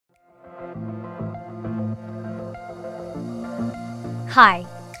Hi,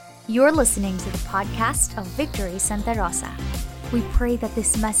 you're listening to the podcast of Victory Santa Rosa. We pray that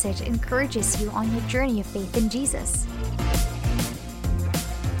this message encourages you on your journey of faith in Jesus.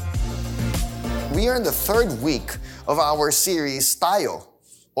 We are in the third week of our series, Tayo,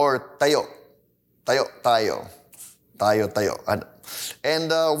 or Tayo.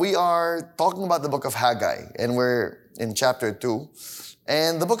 And we are talking about the book of Haggai, and we're in chapter 2.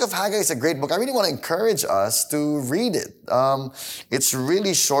 And the book of Haggai is a great book. I really want to encourage us to read it. It's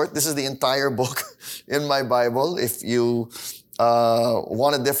really short. This is the entire book in my Bible. If you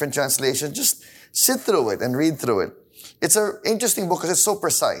want a different translation, just sit through it and read through it. It's an interesting book because it's so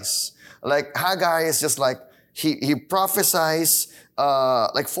precise. Like Haggai is just like, he prophesies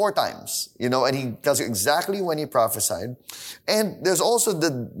like 4 times, and he tells you exactly when he prophesied. And there's also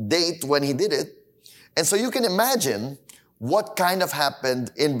the date when he did it. And so you can imagine what kind of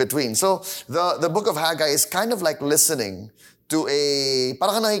happened in between. So the book of Haggai is kind of like listening to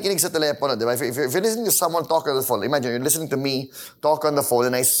parang ka nakikinig sa telepono, di ba? If you're listening to someone talk on the phone, imagine you're listening to me talk on the phone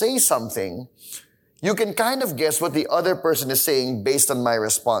and I say something, you can kind of guess what the other person is saying based on my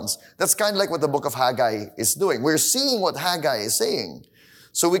response. That's kind of like what the book of Haggai is doing. We're seeing what Haggai is saying.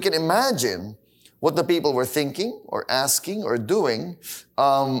 So we can imagine what the people were thinking or asking or doing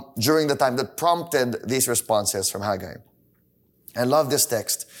during the time that prompted these responses from Haggai. I love this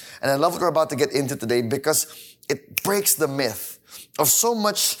text. And I love what we're about to get into today because it breaks the myth of so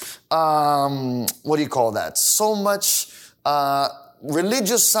much, so much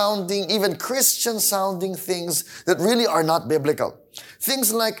religious sounding, even Christian sounding things that really are not biblical.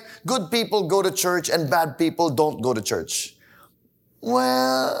 Things like good people go to church and bad people don't go to church.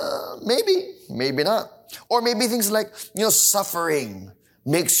 Well, maybe not. Or maybe things like, suffering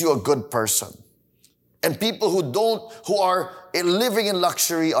makes you a good person. And people who are living in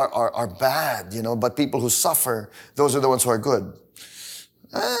luxury are bad, but people who suffer, those are the ones who are good.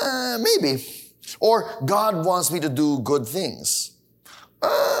 Maybe. Or God wants me to do good things.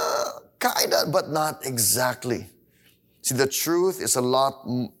 Kinda, but not exactly. See, the truth is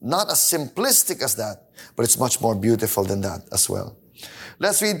not as simplistic as that, but it's much more beautiful than that as well.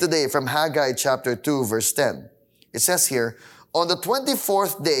 Let's read today from Haggai chapter 2, verse 10. It says here, on the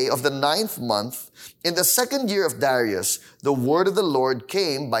 24th day of the 9th month, in the 2nd year of Darius, the word of the Lord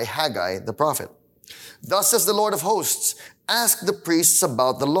came by Haggai the prophet. Thus says the Lord of hosts, ask the priests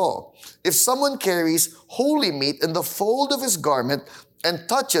about the law. If someone carries holy meat in the fold of his garment and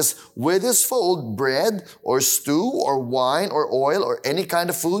touches with his fold bread or stew or wine or oil or any kind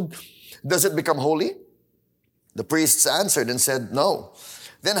of food, does it become holy? The priests answered and said, no.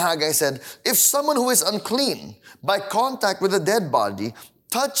 Then Haggai said, if someone who is unclean by contact with a dead body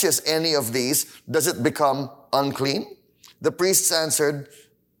touches any of these, does it become unclean? The priests answered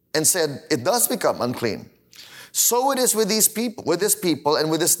and said, it does become unclean. So it is with this people and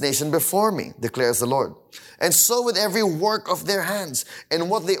with this nation before me, declares the Lord. And so with every work of their hands, and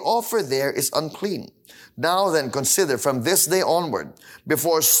what they offer there is unclean. Now then consider from this day onward,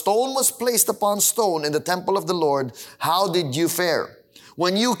 before stone was placed upon stone in the temple of the Lord, how did you fare?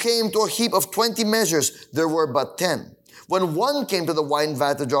 When you came to a heap of 20 measures, there were but 10. When one came to the wine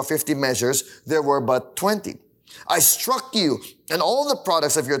vat to draw 50 measures, there were but 20. I struck you and all the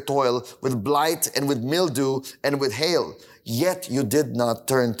products of your toil with blight and with mildew and with hail. Yet you did not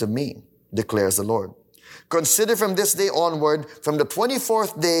turn to me, declares the Lord. Consider from this day onward, from the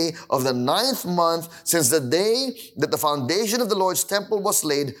 24th day of the 9th month, since the day that the foundation of the Lord's temple was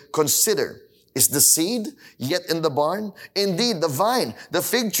laid, consider, is the seed yet in the barn? Indeed, the vine, the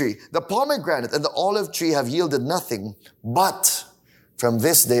fig tree, the pomegranate, and the olive tree have yielded nothing. But from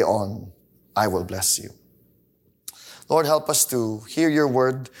this day on, I will bless you. Lord, help us to hear your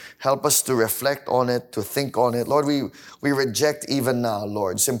word. Help us to reflect on it, to think on it. Lord, we reject even now,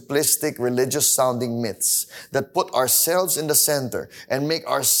 Lord, simplistic religious sounding myths that put ourselves in the center and make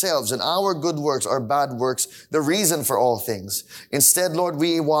ourselves and our good works, our bad works, the reason for all things. Instead, Lord,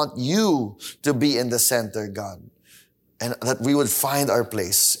 we want you to be in the center, God, and that we would find our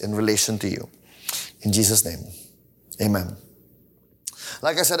place in relation to you. In Jesus' name, amen.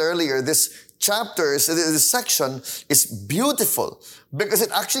 Like I said earlier, this section is beautiful because it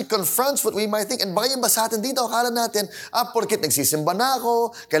actually confronts what we might think. And baka yung ba sa atin dito, akala natin, porkit nagsisimba na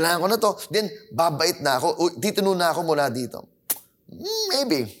ako, kailangan ko na to, then babait na ako, titino na ako mula dito.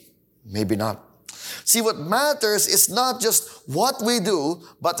 Maybe not. See, what matters is not just what we do,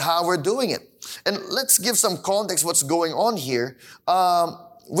 but how we're doing it. And let's give some context what's going on here.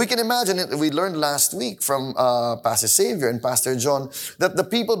 We can imagine it. We learned last week from Pastor Xavier and Pastor John that the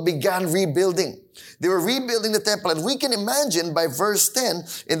people began rebuilding. They were rebuilding the temple. And we can imagine by verse 10,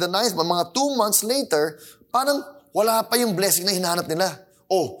 in the 9th month, mga 2 months later, parang wala pa yung blessing na hinahanap nila.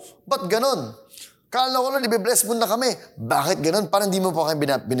 Oh, ba't ganon? Kala ko lang, ibe-bless mo na kami. Bakit ganon? Parang di mo pa kami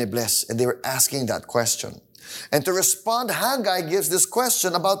binibless. And they were asking that question. And to respond, Haggai gives this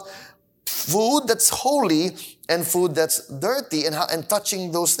question about food that's holy and food that's dirty and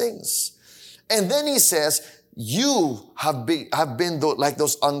touching those things. And then he says, you have been like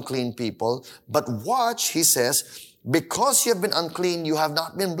those unclean people, but watch, he says, because you have been unclean, you have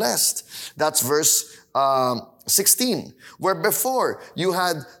not been blessed. That's verse 16, where before you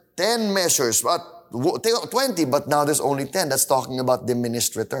had 10 measures, but 20, but now there's only 10. That's talking about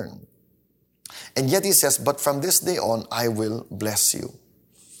diminished return. And yet he says, but from this day on, I will bless you.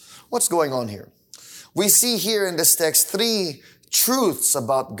 What's going on here? We see here in this text 3 truths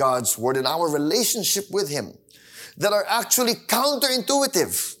about God's word and our relationship with Him that are actually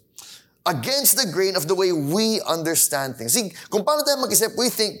counterintuitive, against the grain of the way we understand things. See, kung paano tayo mag-isip, we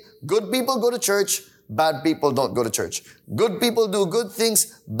think good people go to church, bad people don't go to church. Good people do good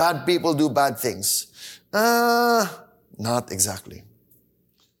things, bad people do bad things. Not exactly.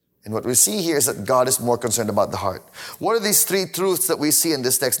 And what we see here is that God is more concerned about the heart. What are these 3 truths that we see in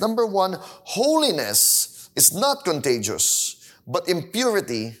this text? Number 1, holiness is not contagious, but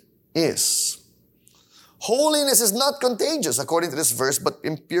impurity is. Holiness is not contagious, according to this verse, but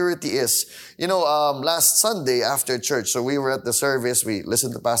impurity is. You know, last Sunday after church, so we were at the service, we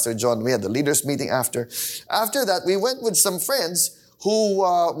listened to Pastor John, we had the leaders meeting after. After that, we went with some friends who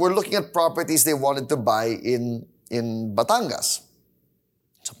were looking at properties they wanted to buy in Batangas.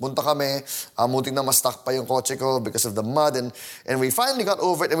 So punta kami, muntik na ma-stuck pa yung kotse ko because of the mud, and we finally got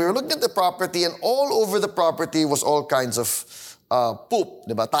over it, and we were looking at the property, and all over the property was all kinds of poop,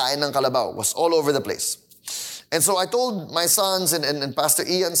 diba? Tain ng kalabaw was all over the place. And so I told my sons, and Pastor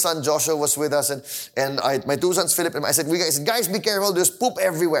Ian's son Joshua was with us, and my 2 sons Philip and I said, guys, be careful, there's poop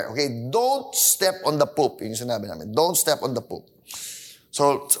everywhere, okay? Don't step on the poop. Yung sinabi namin, don't step on the poop.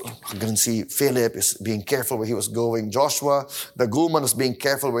 So I'm going to see Philip is being careful where he was going. Joshua, the Guman, was being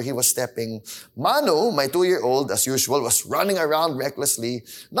careful where he was stepping. Manu, my 2-year-old, as usual, was running around recklessly,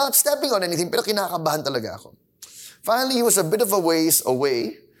 not stepping on anything, pero kinakabahan talaga ako. Finally, he was a bit of a ways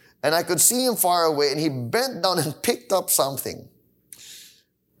away, and I could see him far away, and he bent down and picked up something.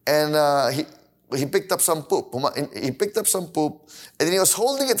 And he picked up some poop. He picked up some poop, and then he was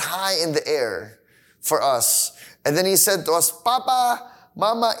holding it high in the air for us. And then he said to us, Papa,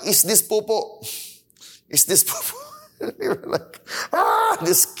 Mama, is this popo? Is this popo? And we were like,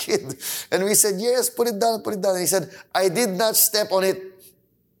 this kid. And we said, yes, put it down, put it down. And he said, I did not step on it.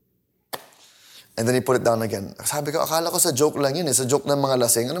 And then he put it down again. Sabi ko, akala ko sa joke lang yun, sa joke ng mga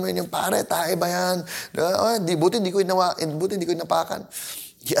lasing. Ano mo yun, yung pare, tae ba yan? Buti hindi ko inapakan.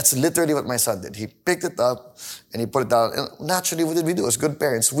 That's literally what my son did. He picked it up and he put it down. And naturally, what did we do as good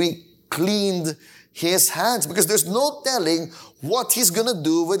parents? We cleaned his hands, because there's no telling what he's gonna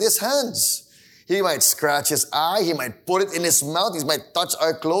do with his hands. He might scratch his eye, he might put it in his mouth, he might touch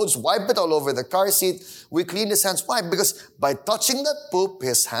our clothes, wipe it all over the car seat. We clean his hands. Why? Because by touching that poop,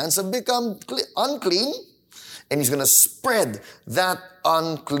 his hands have become unclean, and he's gonna spread that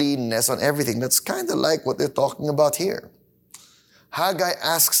uncleanness on everything. That's kind of like what they're talking about here. Haggai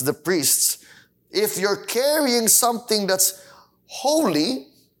asks the priests, if you're carrying something that's holy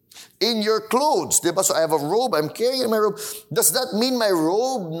in your clothes, diba? So I have a robe, I'm carrying my robe. Does that mean my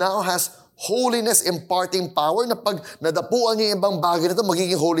robe now has holiness imparting power, na pag nadapuan niya yung ibang bagay na ito,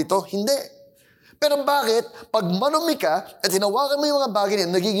 magiging holy to? Hindi. Pero bakit? Pag marumi ka at hinawakan mo yung mga bagay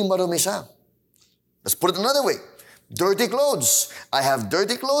na nagiging marumi siya. Let's put it another way. Dirty clothes. I have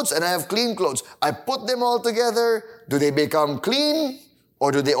dirty clothes and I have clean clothes. I put them all together. Do they become clean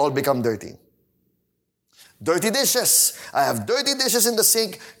or do they all become dirty? Dirty dishes. I have dirty dishes in the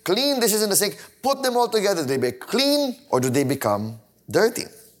sink, clean dishes in the sink. Put them all together. Do they become clean or do they become dirty?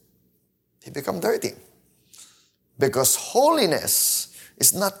 They become dirty. Because holiness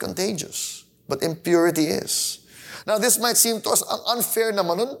is not contagious, but impurity is. Now, this might seem to us unfair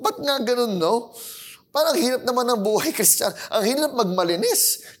naman nun. Ba't nga ganun, no? Parang hirap naman ng buhay Christian. Ang hirap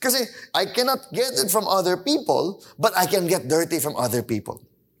magmalinis. Kasi I cannot get it from other people, but I can get dirty from other people.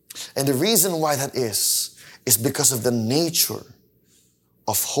 And the reason why that is because of the nature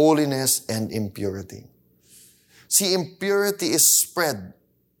of holiness and impurity. See, impurity is spread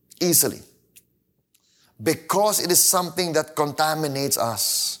easily because it is something that contaminates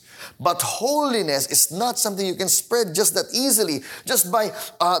us. But holiness is not something you can spread just that easily, just by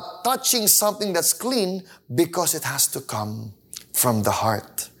touching something that's clean, because it has to come from the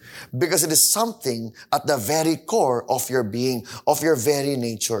heart. Because it is something at the very core of your being, of your very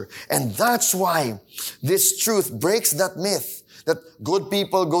nature. And that's why this truth breaks that myth that good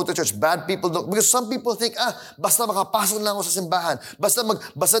people go to church, bad people don't. Because some people think, basta makapasok lang ako sa simbahan, basta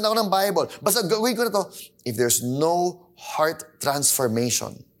magbasa na ako ng Bible, basta gawin ko na to. If there's no heart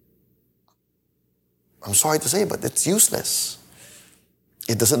transformation, I'm sorry to say, but it's useless.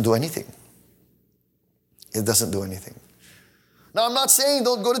 It doesn't do anything. It doesn't do anything. Now, I'm not saying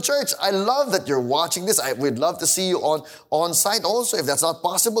don't go to church. I love that you're watching this. We'd love to see you on site also. If that's not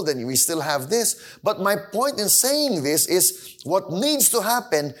possible, then we still have this. But my point in saying this is what needs to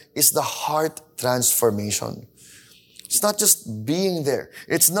happen is the heart transformation. It's not just being there.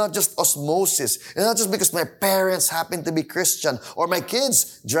 It's not just osmosis. It's not just because my parents happen to be Christian or my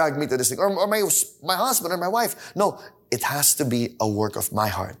kids drag me to this thing or my husband or my wife. No, it has to be a work of my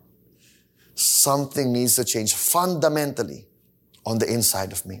heart. Something needs to change fundamentally on the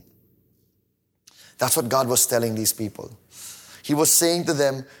inside of me. That's what God was telling these people. He was saying to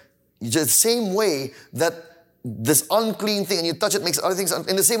them, the same way that this unclean thing and you touch it makes other things,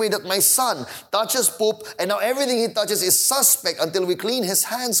 in the same way that my son touches poop and now everything he touches is suspect until we clean his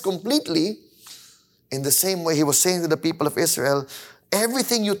hands completely. In the same way, he was saying to the people of Israel,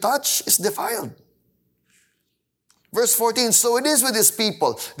 everything you touch is defiled. Verse 14, so it is with this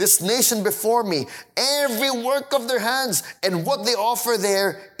people, this nation before me. Every work of their hands and what they offer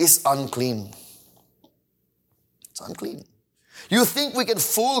there is unclean. It's unclean. You think we can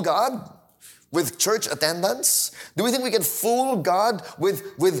fool God with church attendance? Do we think we can fool God with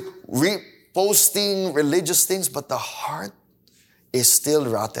reposting religious things, but the heart is still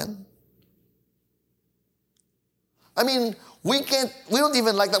rotten? I mean, we don't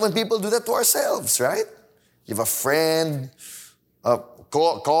even like that when people do that to ourselves, right? You have a friend, a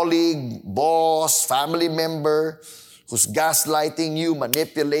colleague, boss, family member who's gaslighting you,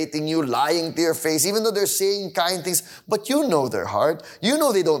 manipulating you, lying to your face, even though they're saying kind things, but you know their heart. You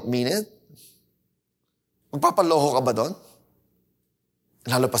know they don't mean it. Magpapaloho ka ba doon?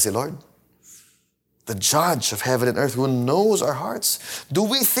 Lalo pa si Lord, the judge of heaven and earth who knows our hearts. Do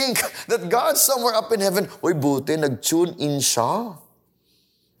we think that God somewhere up in heaven, oy buti, nag-tune in siya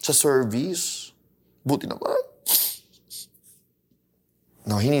sa service? Buti naman.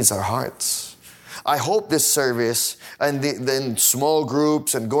 No, He needs our hearts. I hope this service and then small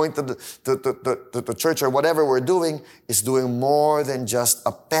groups and going to the church or whatever we're doing is doing more than just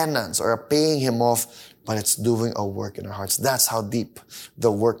a penance or a paying Him off, but it's doing a work in our hearts. That's how deep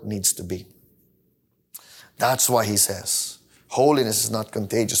the work needs to be. That's why He says, holiness is not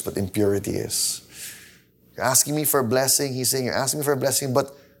contagious, but impurity is. You're asking me for a blessing. He's saying, you're asking me for a blessing,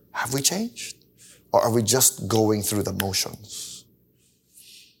 but have we changed? Or are we just going through the motions?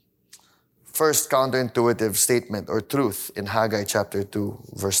 First counterintuitive statement or truth in Haggai chapter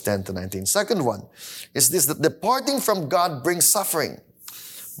 2, verse 10 to 19. Second one is this, that departing from God brings suffering.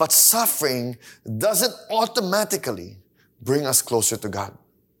 But suffering doesn't automatically bring us closer to God.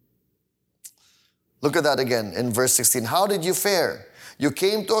 Look at that again in verse 16. How did you fare? You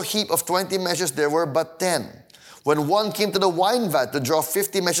came to a heap of 20 measures, there were but 10. When one came to the wine vat to draw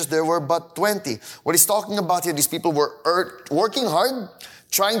 50 measures, there were but 20. What he's talking about here, these people were working hard,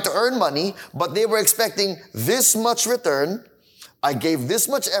 trying to earn money, but they were expecting this much return. I gave this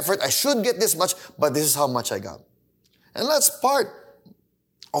much effort. I should get this much, but this is how much I got. And that's part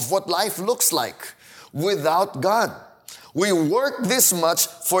of what life looks like without God. We work this much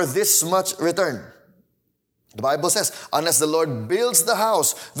for this much return. The Bible says, unless the Lord builds the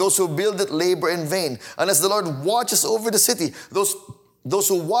house, those who build it labor in vain. Unless the Lord watches over the city, those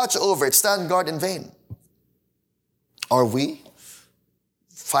who watch over it stand guard in vain. Are we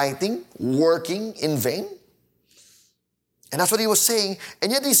fighting, working in vain? And that's what he was saying. And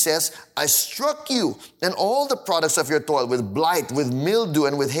yet he says, I struck you and all the products of your toil with blight, with mildew,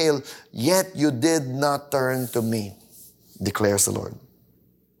 and with hail, yet you did not turn to me, declares the Lord.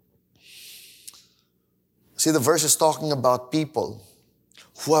 See, the verse is talking about people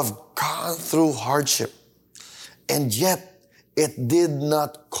who have gone through hardship, and yet it did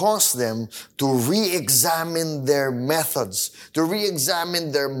not cause them to re-examine their methods, to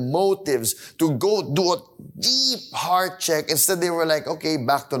re-examine their motives, to go do a deep heart check. Instead, they were like, okay,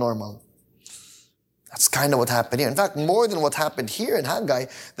 back to normal. That's kind of what happened here. In fact, more than what happened here in Haggai,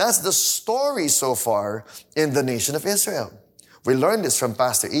 that's the story so far in the nation of Israel. We learned this from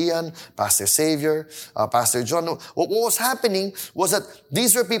Pastor Ian, Pastor Xavier, Pastor John. What was happening was that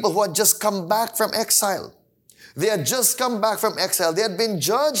these were people who had just come back from exile. They had just come back from exile. They had been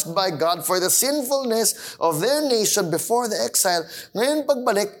judged by God for the sinfulness of their nation before the exile. Ngayon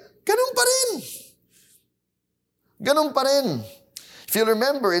pagbalik, ganun pa rin. Ganun pa rin. If you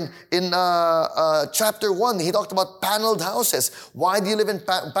remember in chapter 1, he talked about paneled houses. Why do you live in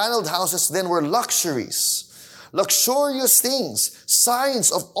paneled houses? Then were luxuries. luxurious things,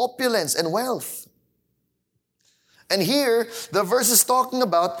 signs of opulence and wealth. And here, the verse is talking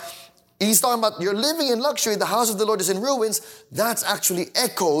about, he's talking about you're living in luxury, the house of the Lord is in ruins. That's actually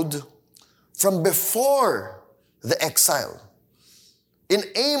echoed from before the exile. In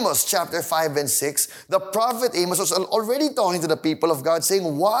Amos chapter 5 and 6, the prophet Amos was already talking to the people of God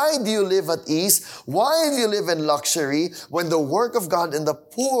saying, why do you live at ease? Why do you live in luxury when the work of God and the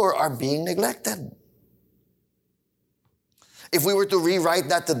poor are being neglected? If we were to rewrite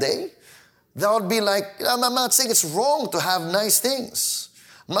that today, that would be like, I'm not saying it's wrong to have nice things.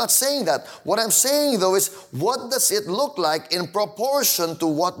 I'm not saying that. What I'm saying though is, what does it look like in proportion to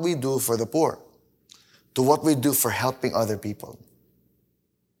what we do for the poor? To what we do for helping other people?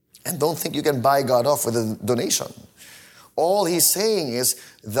 And don't think you can buy God off with a donation. All he's saying is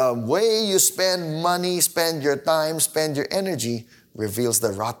the way you spend money, spend your time, spend your energy reveals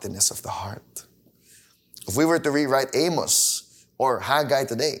the rottenness of the heart. If we were to rewrite Amos or Haggai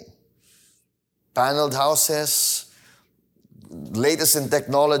today, paneled houses, latest in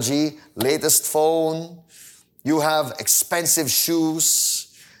technology, latest phone, you have expensive shoes,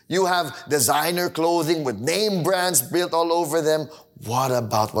 you have designer clothing with name brands built all over them. What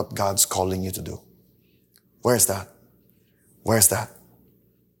about what God's calling you to do? Where's that? Where's that?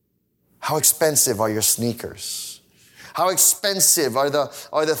 How expensive are your sneakers? How expensive are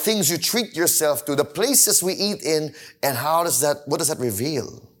the things you treat yourself to, the places we eat in, and what does that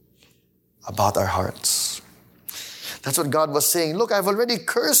reveal about our hearts? That's what God was saying. Look, I've already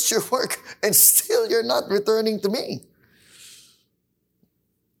cursed your work and still you're not returning to me.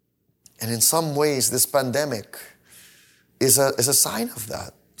 And in some ways, this pandemic is a sign of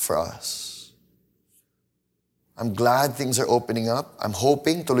that for us. I'm glad things are opening up. I'm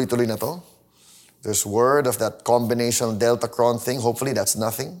hoping tuloy-tuloy na to. There's word of that combination Delta Cron thing. Hopefully that's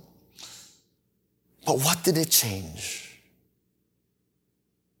nothing. But what did it change?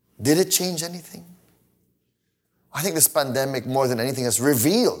 Did it change anything? I think this pandemic, more than anything, has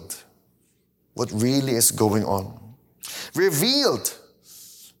revealed what really is going on. Revealed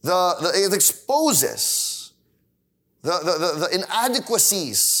it exposes the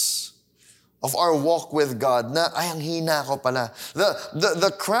inadequacies of our walk with God. Na, ay, ang hina ko pala.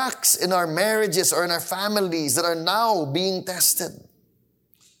 The cracks in our marriages or in our families that are now being tested.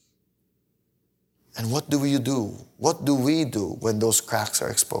 And what do we do? What do we do when those cracks are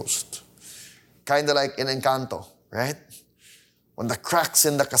exposed? Kind of like in Encanto, right? When the cracks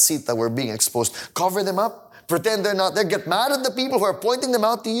in the casita were being exposed. Cover them up. Pretend they're not there. Get mad at the people who are pointing them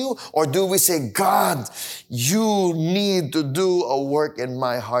out to you. Or do we say, God, you need to do a work in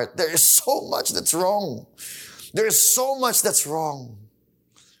my heart. There is so much that's wrong. There is so much that's wrong.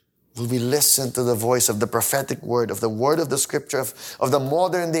 Will we listen to the voice of the prophetic word, of the scripture, of the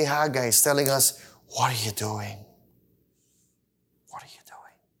modern day Haggai telling us, what are you doing? What are you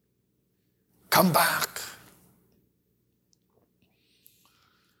doing? Come back.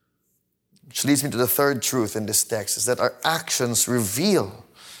 Which leads me to the third truth in this text, is that our actions reveal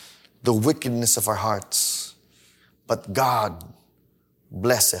the wickedness of our hearts. But God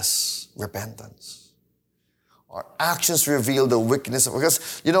blesses repentance. Our actions reveal the wickedness of,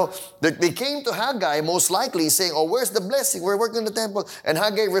 because, they came to Haggai most likely saying, oh, where's the blessing? We're working in the temple. And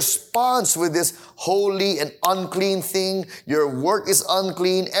Haggai responds with this holy and unclean thing. Your work is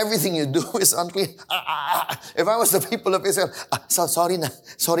unclean. Everything you do is unclean. If I was the people of Israel, sorry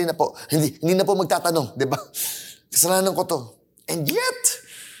na po. Hindi na po magtatanong, di ba? Kasalanan ko to.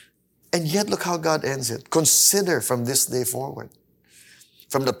 And yet, look how God ends it. Consider from this day forward.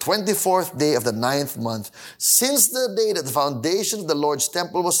 From the 24th day of the 9th month, since the day that the foundation of the Lord's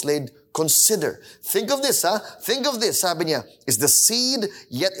temple was laid, consider. Think of this, Think of this, sabi niya. Is the seed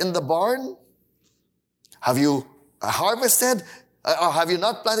yet in the barn? Have you harvested? Or have you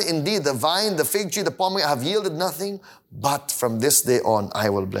not planted? Indeed, the vine, the fig tree, the pomegranate have yielded nothing. But from this day on, I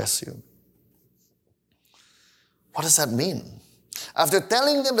will bless you. What does that mean? After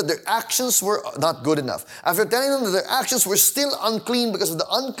telling them that their actions were not good enough, after telling them that their actions were still unclean because of the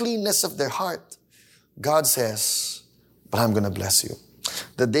uncleanness of their heart, God says, but I'm going to bless you.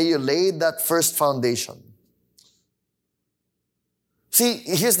 The day you laid that first foundation. See,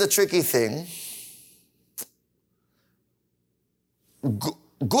 here's the tricky thing.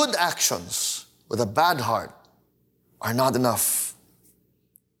 Good actions with a bad heart are not enough.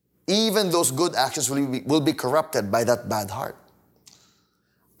 Even those good actions will be corrupted by that bad heart.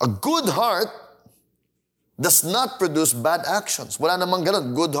 A good heart does not produce bad actions. Wala namang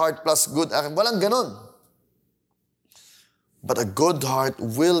ganon. Good heart plus good action. Walang ganon. But a good heart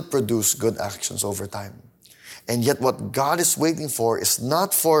will produce good actions over time. And yet what God is waiting for is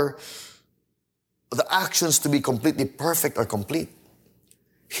not for the actions to be completely perfect or complete.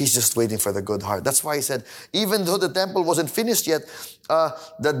 He's just waiting for the good heart. That's why he said, even though the temple wasn't finished yet,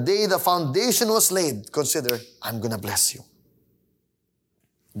 the day the foundation was laid, consider, I'm going to bless you.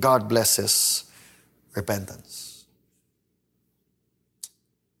 God blesses repentance.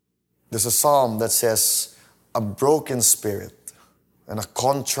 There's a psalm that says, a broken spirit and a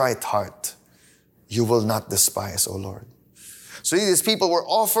contrite heart you will not despise, O Lord. So these people were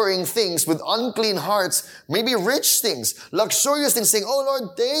offering things with unclean hearts, maybe rich things, luxurious things, saying, oh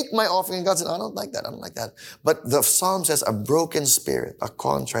Lord, take my offering. And God said, I don't like that, I don't like that. But the psalm says, a broken spirit, a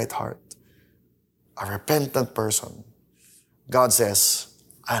contrite heart, a repentant person. God says,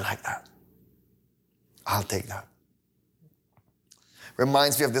 I like that. I'll take that.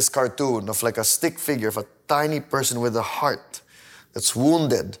 Reminds me of this cartoon of like a stick figure of a tiny person with a heart that's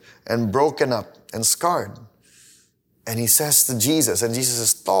wounded and broken up and scarred. And he says to Jesus, and Jesus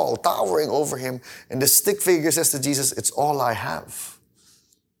is tall, towering over him, and the stick figure says to Jesus, it's all I have.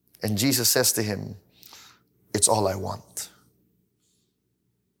 And Jesus says to him, it's all I want.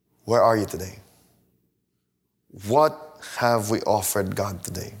 Where are you today? What have we offered God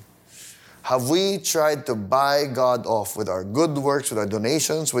today? Have we tried to buy God off with our good works, with our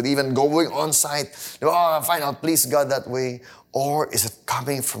donations, with even going on site? Oh, fine, I'll please God that way. Or is it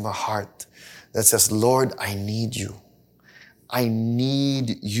coming from a heart that says, Lord, I need you. I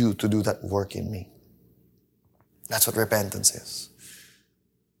need you to do that work in me. That's what repentance is.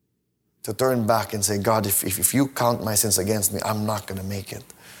 To turn back and say, God, if you count my sins against me, I'm not going to make it.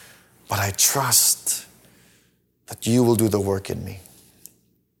 But I trust that you will do the work in me.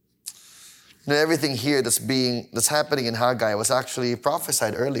 You know, everything here that's happening in Haggai was actually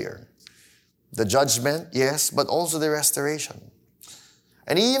prophesied earlier. The judgment, yes, but also the restoration.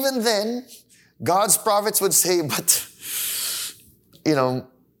 And even then, God's prophets would say, but,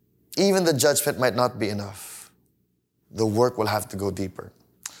 even the judgment might not be enough. The work will have to go deeper.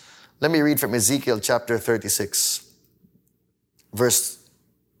 Let me read from Ezekiel chapter 36, verse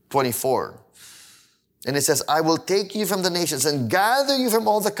 24. And it says, I will take you from the nations and gather you from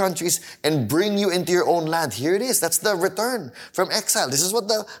all the countries and bring you into your own land. Here it is. That's the return from exile. This is what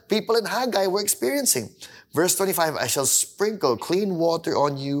the people in Haggai were experiencing. Verse 25, I shall sprinkle clean water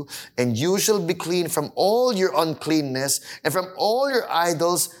on you, and you shall be clean from all your uncleanness, and from all your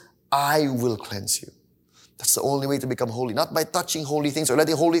idols I will cleanse you. That's the only way to become holy. Not by touching holy things or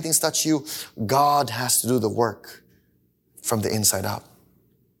letting holy things touch you. God has to do the work from the inside out.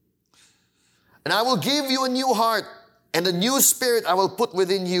 And I will give you a new heart, and a new spirit I will put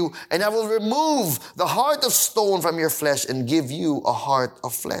within you, and I will remove the heart of stone from your flesh and give you a heart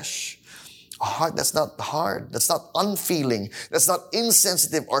of flesh. A heart that's not hard, that's not unfeeling, that's not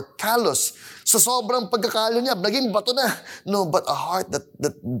insensitive or callous. So sobrang pagkakalo niya, naging bato na. No, but a heart that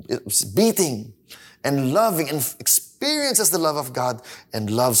is beating and loving and experiences the love of God and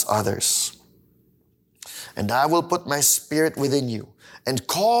loves others. And I will put my spirit within you and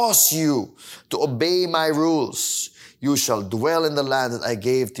cause you to obey my rules. You shall dwell in the land that I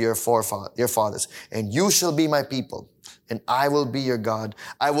gave to your fathers, and you shall be my people, and I will be your God.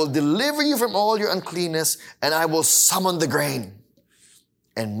 I will deliver you from all your uncleanness, and I will summon the grain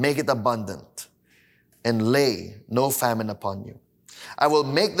and make it abundant and lay no famine upon you. I will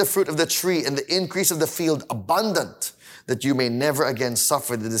make the fruit of the tree and the increase of the field abundant, that you may never again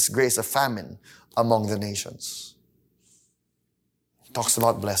suffer the disgrace of famine among the nations. Talks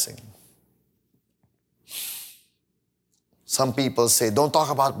about blessing. Some people say, don't talk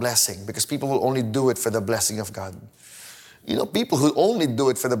about blessing because people will only do it for the blessing of God. People who only do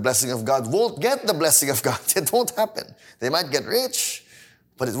it for the blessing of God won't get the blessing of God. It won't happen. They might get rich,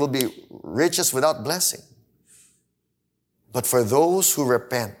 but it will be riches without blessing. But for those who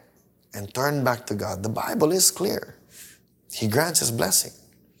repent and turn back to God, the Bible is clear. He grants His blessing.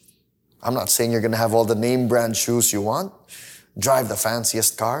 I'm not saying you're going to have all the name brand shoes you want, drive the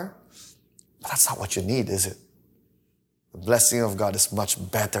fanciest car, but that's not what you need, is it? The blessing of God is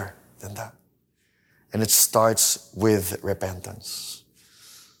much better than that. And it starts with repentance.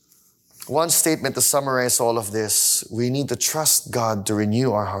 One statement to summarize all of this, we need to trust God to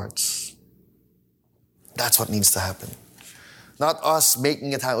renew our hearts. That's what needs to happen. Not us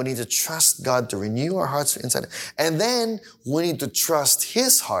making it happen. We need to trust God to renew our hearts inside. And then we need to trust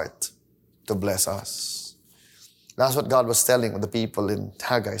His heart to bless us. That's what God was telling the people in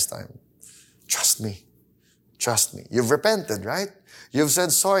Haggai's time. Trust me. Trust me. You've repented, right? You've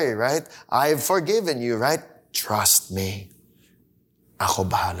said sorry, right? I've forgiven you, right? Trust me. Ako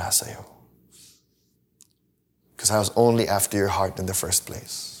bahala sa'yo. Because I was only after your heart in the first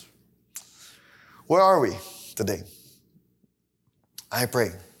place. Where are we today? I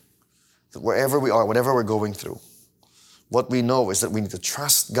pray wherever we are, whatever we're going through, what we know is that we need to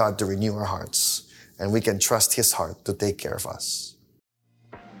trust God to renew our hearts, and we can trust His heart to take care of us.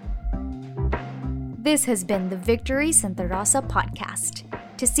 This has been the Victory Santa Rosa podcast.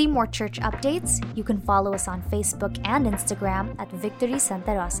 To see more church updates, you can follow us on Facebook and Instagram at Victory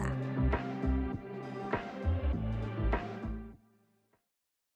Santa Rosa.